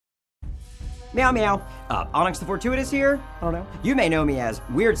Meow meow. Onyx the Fortuitous here? I don't know. You may know me as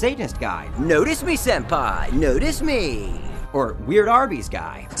Weird Satanist Guy. Notice me, senpai. Notice me. Or Weird Arby's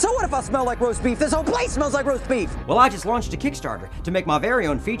Guy. So what if I smell like roast beef? This whole place smells like roast beef. Well, I just launched a Kickstarter to make my very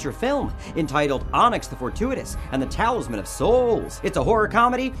own feature film entitled Onyx the Fortuitous and the Talisman of Souls. It's a horror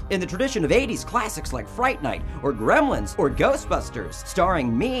comedy in the tradition of 80s classics like Fright Night or Gremlins or Ghostbusters,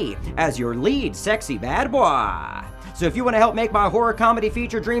 starring me as your lead sexy bad boy. So if you want to help make my horror comedy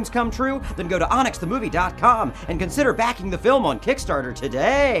feature dreams come true, then go to onyxthemovie.com and consider backing the film on Kickstarter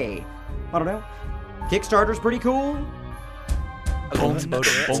today. I don't know. Kickstarter's pretty cool. Okie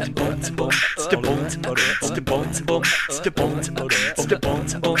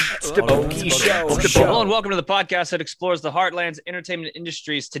show. Hello and welcome to the podcast that explores the heartlands entertainment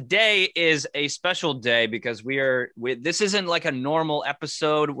industries. Today is a special day because this isn't like a normal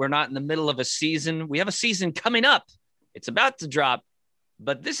episode. We're not in the middle of a season. We have a season coming up. It's about to drop,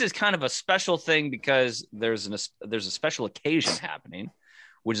 but this is kind of a special thing because there's a special occasion happening,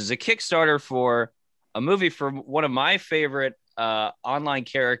 which is a Kickstarter for a movie for one of my favorite online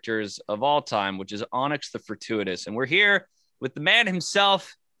characters of all time, which is Onyx the Fortuitous. And we're here with the man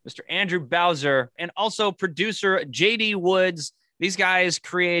himself, Mr. Andrew Bowser, and also producer JD Woods. These guys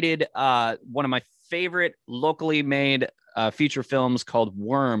created one of my favorite locally made feature films called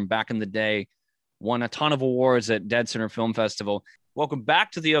Worm back in the day. Won a ton of awards at Dead Center Film Festival. Welcome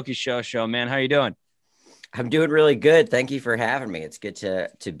back to the Okie Show, man. How you doing? I'm doing really good. Thank you for having me. It's good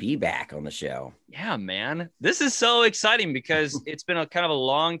to be back on the show. Yeah, man. This is so exciting because it's been a kind of a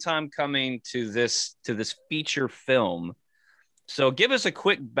long time coming to this feature film. So give us a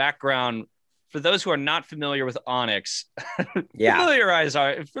quick background for those who are not familiar with Onyx. Yeah.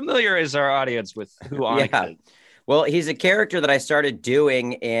 Familiarize our audience with who Onyx is. Well, he's a character that I started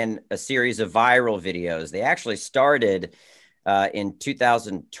doing in a series of viral videos. They actually started in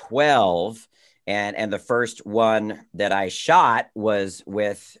 2012. And the first one that I shot was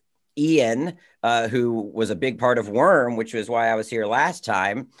with Ian, who was a big part of Worm, which was why I was here last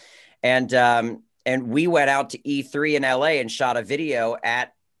time. And we went out to E3 in LA and shot a video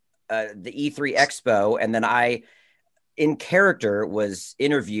at the E3 Expo. And then I, in character, was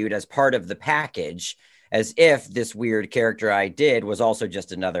interviewed as part of the package, as if this weird character I did was also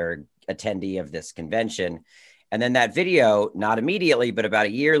just another attendee of this convention. And then that video, not immediately, but about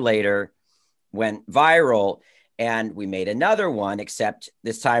a year later, went viral, and we made another one, except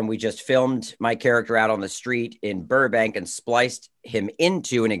this time we just filmed my character out on the street in Burbank and spliced him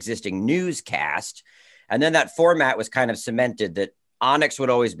into an existing newscast. And then that format was kind of cemented that Onyx would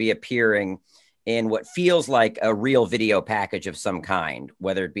always be appearing in what feels like a real video package of some kind,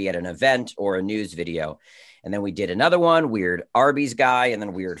 whether it be at an event or a news video. And then we did another one, Weird Arby's Guy, and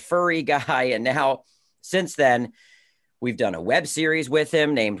then Weird Furry Guy. And now, since then, we've done a web series with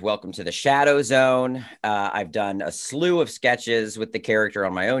him named Welcome to the Shadow Zone. I've done a slew of sketches with the character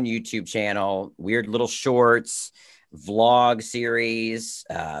on my own YouTube channel, weird little shorts, vlog series,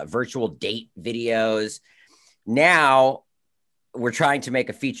 virtual date videos. Now we're trying to make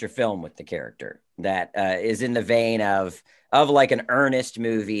a feature film with the character that is in the vein of like an Ernest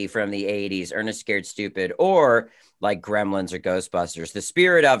movie from the 80s, Ernest Scared Stupid, or like Gremlins or Ghostbusters. The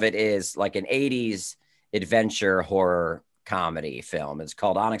spirit of it is like an 80s adventure horror comedy film. It's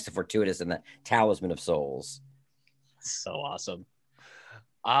called Onyx the Fortuitous and the Talisman of Souls. So awesome.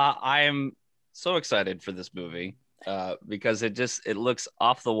 I am so excited for this movie because it looks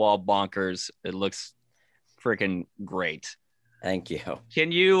off the wall bonkers. It looks freaking great. Thank you.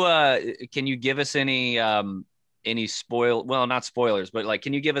 Can you give us any not spoilers, but like,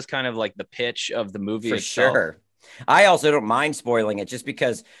 can you give us kind of like the pitch of the movie For itself? sure. I also don't mind spoiling it just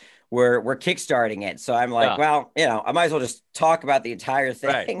because we're kickstarting it. So I'm like, well, I might as well just talk about the entire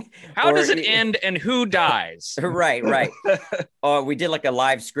thing. Right. How does it end and who dies? Right. We did like a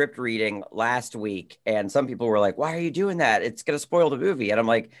live script reading last week, and some people were like, why are you doing that? It's going to spoil the movie. And I'm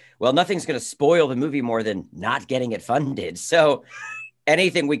like, well, nothing's going to spoil the movie more than not getting it funded. So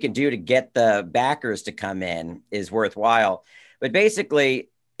anything we can do to get the backers to come in is worthwhile. But basically,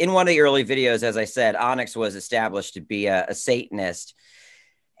 in one of the early videos, as I said, Onyx was established to be a Satanist.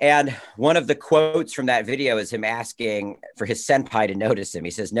 And one of the quotes from that video is him asking for his senpai to notice him.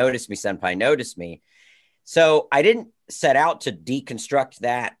 He says, "Notice me, senpai, notice me." So I didn't set out to deconstruct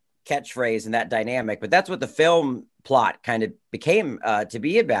that catchphrase and that dynamic, but that's what the film plot kind of became to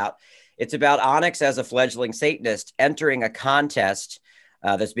be about. It's about Onyx as a fledgling Satanist entering a contest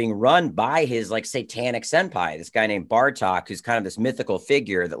that's being run by his like satanic senpai, this guy named Bartok, who's kind of this mythical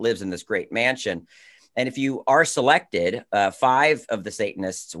figure that lives in this great mansion. And if you are selected, 5 of the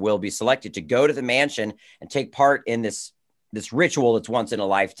Satanists will be selected to go to the mansion and take part in this this ritual that's once in a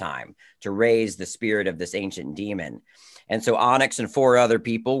lifetime to raise the spirit of this ancient demon. And so Onyx and 4 other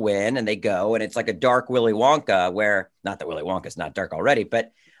people win, and they go, and it's like a dark Willy Wonka, where, not that Willy Wonka's not dark already,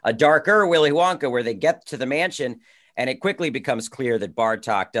 but a darker Willy Wonka, where they get to the mansion, and it quickly becomes clear that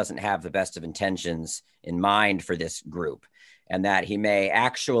Bartok doesn't have the best of intentions in mind for this group, and that he may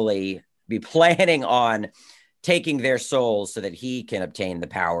actually be planning on taking their souls so that he can obtain the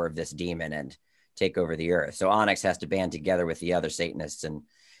power of this demon and take over the earth. So Onyx has to band together with the other Satanists and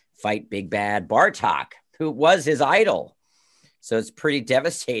fight big bad Bartok, who was his idol. So it's pretty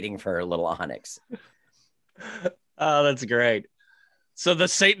devastating for little Onyx. Oh, that's great. So the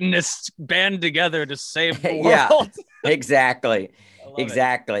Satanists band together to save the world. Yeah, exactly.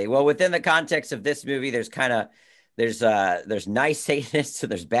 Exactly. Well, within the context of this movie, there's nice Satanists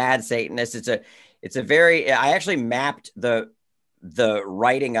and there's bad Satanists. It's a very, I actually mapped the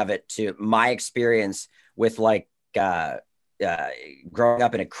writing of it to my experience with growing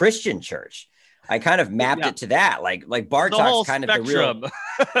up in a Christian church. I kind of mapped it to that. Like Bartok's kind spectrum. of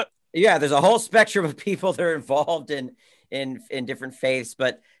the real. Yeah, there's a whole spectrum of people that are involved in different faiths,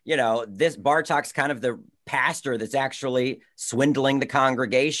 but this Bartok's kind of the pastor that's actually swindling the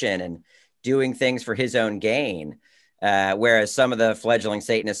congregation and doing things for his own gain. Whereas some of the fledgling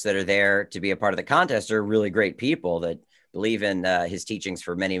Satanists that are there to be a part of the contest are really great people that believe in his teachings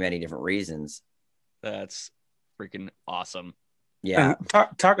for many, many different reasons. That's freaking awesome. Yeah.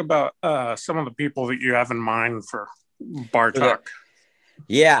 And talk about some of the people that you have in mind for Bartok.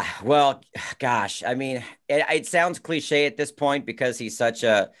 Yeah, well, gosh, I mean, it sounds cliche at this point because he's such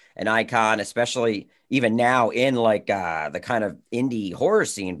an icon, especially even now in the kind of indie horror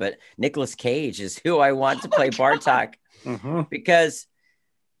scene. But Nicolas Cage is who I want to play Bartok because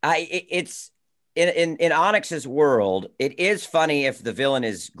it's in Onyx's world. It is funny if the villain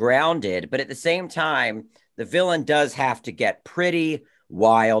is grounded, but at the same time, the villain does have to get pretty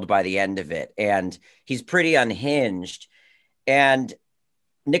wild by the end of it, and he's pretty unhinged. And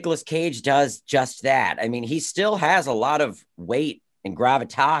Nicolas Cage does just that. I mean, he still has a lot of weight and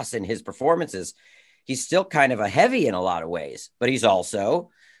gravitas in his performances. He's still kind of a heavy in a lot of ways, but he's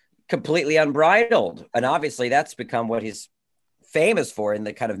also completely unbridled. And obviously that's become what he's famous for in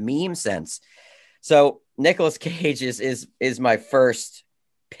the kind of meme sense. So Nicolas Cage is my first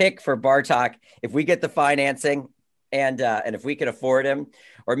pick for Bartok. If we get the financing and if we can afford him,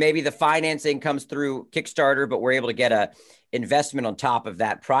 or maybe the financing comes through Kickstarter, but we're able to get a investment on top of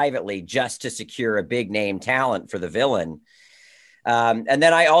that privately just to secure a big name talent for the villain. And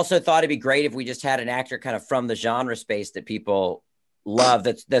then I also thought it'd be great if we just had an actor kind of from the genre space that people love,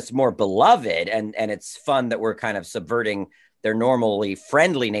 that's more beloved. And it's fun that we're kind of subverting their normally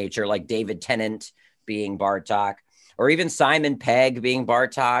friendly nature, like David Tennant being Bartok, or even Simon Pegg being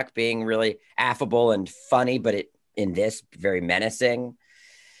Bartok, being really affable and funny, but in this very menacing.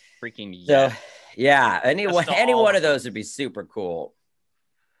 Freaking yeah. So, yeah, any one of those would be super cool.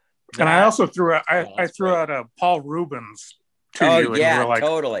 And I also threw out Paul Rubens to you. Oh yeah, and like,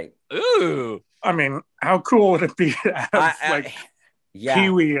 totally. Ooh, I mean, how cool would it be to have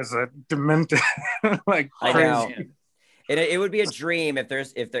Pee-wee as a demented like I crazy? know. It would be a dream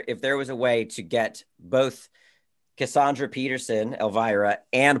if there was a way to get both Cassandra Peterson, Elvira,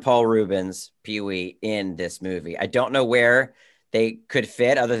 and Paul Rubens, Pee-wee, in this movie. I don't know where they could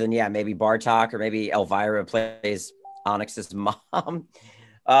fit other than, maybe Bartok or maybe Elvira plays Onyx's mom.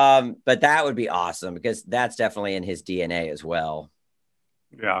 But that would be awesome because that's definitely in his DNA as well.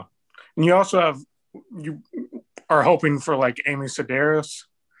 Yeah. And you also you are hoping for like Amy Sedaris.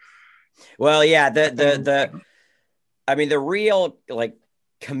 Well, yeah, the real like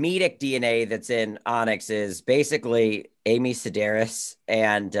comedic DNA that's in Onyx is basically Amy Sedaris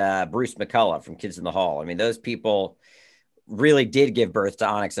and Bruce McCullough from Kids in the Hall. I mean, those people really did give birth to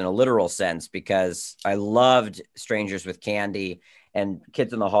Onyx in a literal sense, because I loved Strangers with Candy and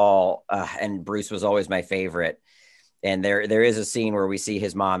Kids in the Hall, and Bruce was always my favorite. And there is a scene where we see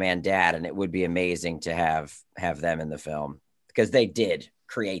his mom and dad, and it would be amazing to have them in the film because they did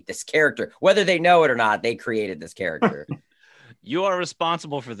create this character. Whether they know it or not, they created this character. You are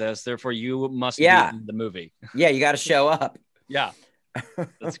responsible for this, therefore you must be in the movie. Yeah, you got to show up. Yeah,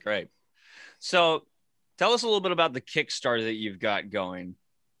 that's great. So tell us a little bit about the Kickstarter that you've got going.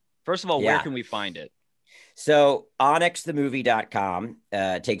 First of all, where can we find it? So onyxthemovie.com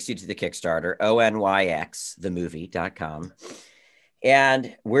takes you to the Kickstarter, ONYX,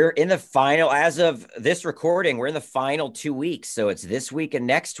 And we're in the final, as of this recording, we're in the final 2 weeks. So it's this week and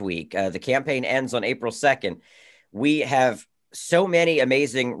next week. The campaign ends on April 2nd. We have so many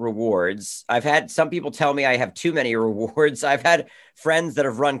amazing rewards. I've had some people tell me I have too many rewards. I've had friends that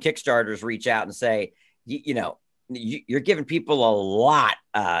have run Kickstarters reach out and say, you're giving people a lot.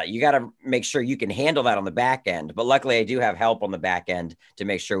 You got to make sure you can handle that on the back end. But luckily, I do have help on the back end to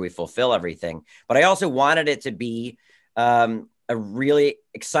make sure we fulfill everything. But I also wanted it to be a really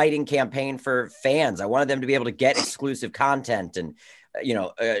exciting campaign for fans. I wanted them to be able to get exclusive content and,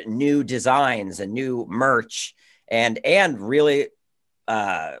 new designs and new merch and really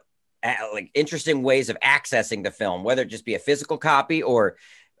like interesting ways of accessing the film, whether it just be a physical copy or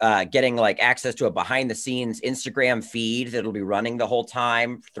getting like access to a behind the scenes Instagram feed that'll be running the whole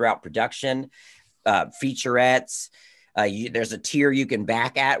time throughout production, featurettes. There's a tier you can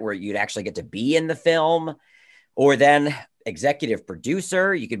back at where you'd actually get to be in the film, or then executive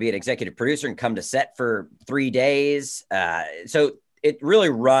producer. You could be an executive producer and come to set for 3 days. So it really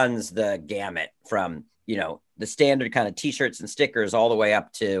runs the gamut from, the standard kind of t-shirts and stickers all the way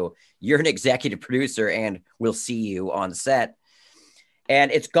up to you're an executive producer and we'll see you on set. And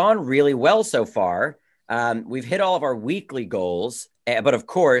it's gone really well so far. We've hit all of our weekly goals, but of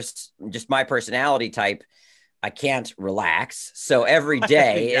course, just my personality type, I can't relax. So every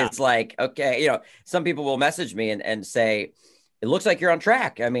day it's like, okay, some people will message me and say, it looks like you're on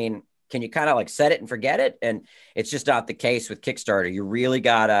track. I mean, can you kind of like set it and forget it? And it's just not the case with Kickstarter. You really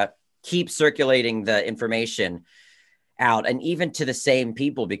gotta keep circulating the information out, and even to the same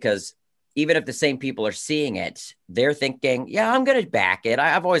people, because even if the same people are seeing it, they're thinking, yeah, I'm going to back it.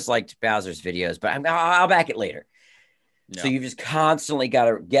 I've always liked Bowser's videos, but I'll back it later. No. So you've just constantly got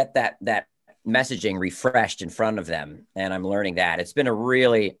to get that messaging refreshed in front of them. And I'm learning that. It's been a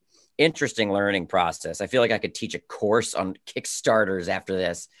really interesting learning process. I feel like I could teach a course on Kickstarters after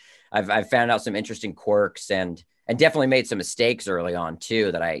this. I've found out some interesting quirks and definitely made some mistakes early on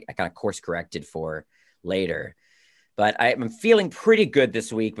too, that I kind of course corrected for later. But I'm feeling pretty good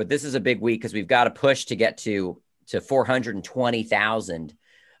this week, but this is a big week because we've got to push to get to 420,000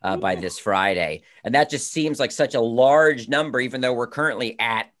 by this Friday. And that just seems like such a large number, even though we're currently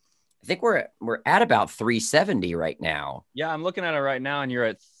at, I think we're at about 370 right now. Yeah, I'm looking at it right now, and you're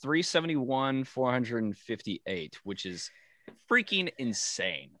at 371, 458, which is freaking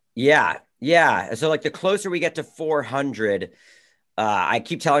insane. Yeah. Yeah. So like the closer we get to 400, I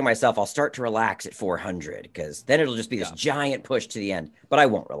keep telling myself I'll start to relax at 400 because then it'll just be this giant push to the end, but I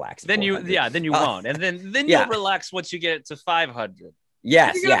won't relax. Then you won't. And then you'll relax once you get it to 500.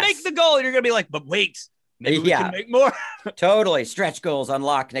 Yes. You're going to make the goal and you're going to be like, but wait, maybe we can make more. Totally. Stretch goals,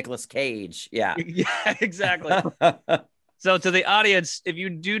 unlock Nicolas Cage. Yeah. Yeah, exactly. So to the audience, if you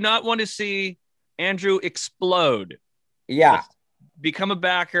do not want to see Andrew explode, become a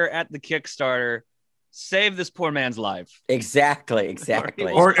backer at the Kickstarter. Save this poor man's life. Exactly.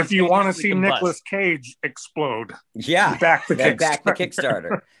 Or if you want to see Nicolas Cage explode, back the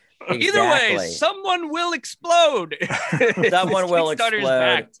Kickstarter. Exactly. Either way, someone will explode. Someone will explode.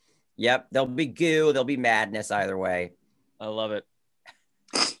 Backed. Yep. There'll be goo. There'll be madness either way. I love it.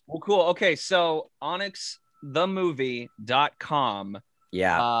 Well, cool. Okay. So onyxthemovie.com.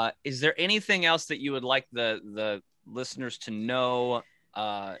 Yeah. Is there anything else that you would like the listeners to know?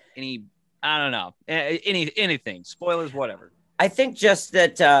 I don't know. Anything, spoilers, whatever. I think just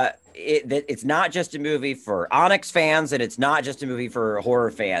that it's not just a movie for Onyx fans and it's not just a movie for horror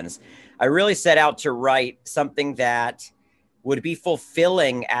fans. I really set out to write something that would be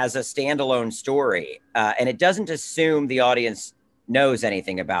fulfilling as a standalone story. And it doesn't assume the audience knows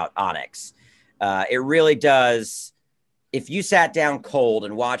anything about Onyx. It really does. If you sat down cold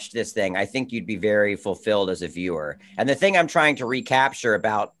and watched this thing, I think you'd be very fulfilled as a viewer. And the thing I'm trying to recapture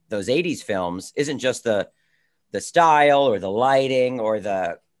about those 80s films isn't just the style or the lighting or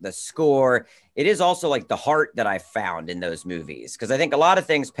the score. It is also like the heart that I found in those movies. Because I think a lot of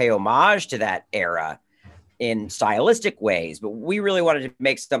things pay homage to that era in stylistic ways, but we really wanted to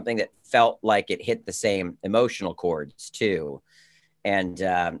make something that felt like it hit the same emotional chords too. And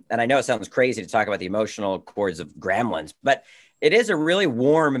I know it sounds crazy to talk about the emotional chords of Gremlins, but it is a really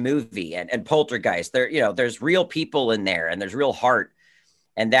warm movie. And Poltergeist, there's real people in there and there's real heart.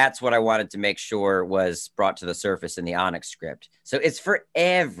 And that's what I wanted to make sure was brought to the surface in the Onyx script. So it's for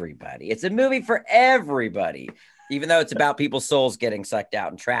everybody. It's a movie for everybody, even though it's about people's souls getting sucked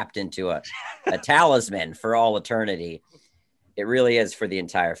out and trapped into a talisman for all eternity. It really is for the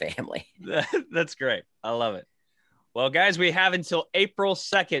entire family. That's great. I love it. Well, guys, we have until April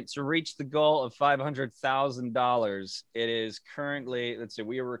 2nd to reach the goal of $500,000. It is currently,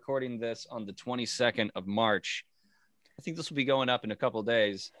 we are recording this on the 22nd of March. I think this will be going up in a couple of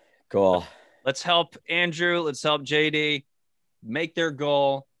days. Cool. Let's help Andrew. Let's help JD make their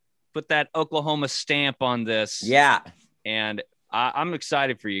goal. Put that Oklahoma stamp on this. Yeah. And I'm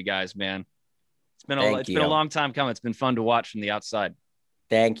excited for you guys, man. It's been a long time coming. It's been fun to watch from the outside.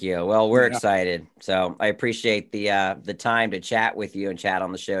 Thank you. Well, we're excited. So I appreciate the time to chat with you and chat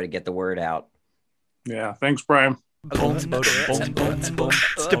on the show to get the word out. Yeah. Thanks, Brian.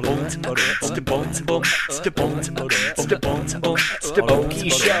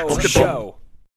 Show.